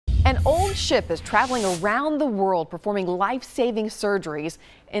An old ship is traveling around the world performing life-saving surgeries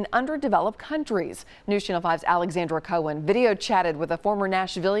in underdeveloped countries. News Channel 5's Alexandra Cohen video chatted with a former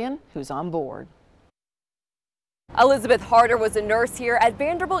Nashvillian who's on board. Elizabeth Harder was a nurse here at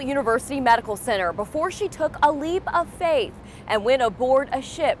Vanderbilt University Medical Center before she took a leap of faith and went aboard a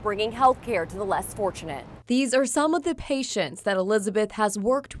ship bringing health care to the less fortunate. These are some of the patients that Elizabeth has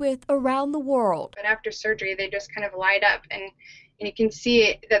worked with around the world. But after surgery, they just kind of light up and you can see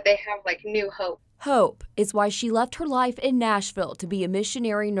it, that they have like new hope. Hope is why she left her life in Nashville to be a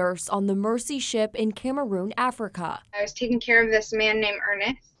missionary nurse on the Mercy ship in Cameroon, Africa. I was taking care of this man named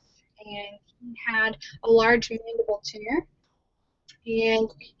Ernest, and he had a large mandible tumor. And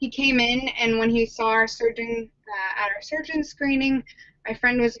he came in, and when he saw our surgeon at our surgeon screening, my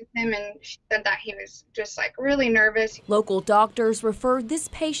friend was with him, and she said that he was just like really nervous. Local doctors referred this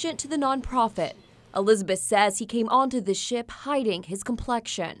patient to the nonprofit. Elizabeth says he came onto the ship hiding his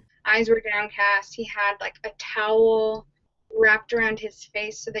complexion. Eyes were downcast. He had like a towel wrapped around his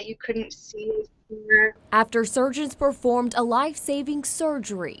face so that you couldn't see his tumor. After surgeons performed a life-saving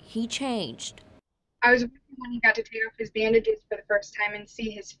surgery, he changed. I was with him when he got to take off his bandages for the first time and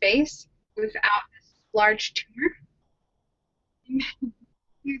see his face without this large tumor. He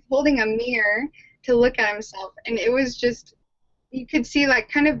was holding a mirror to look at himself, and it was just, you could see like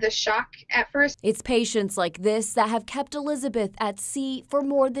kind of the shock at first. It's patients like this that have kept Elizabeth at sea for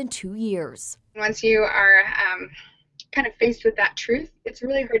more than 2 years. Once you are kind of faced with that truth, it's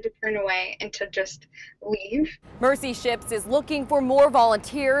really hard to turn away and to just leave. Mercy Ships is looking for more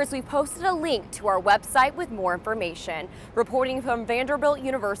volunteers. We've posted a link to our website with more information. Reporting from Vanderbilt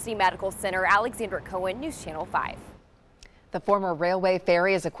University Medical Center, Alexandra Cohen, News Channel 5. The former railway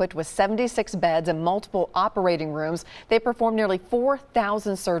ferry is equipped with 76 beds and multiple operating rooms. They performed nearly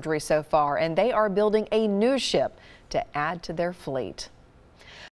 4,000 surgeries so far, and they are building a new ship to add to their fleet.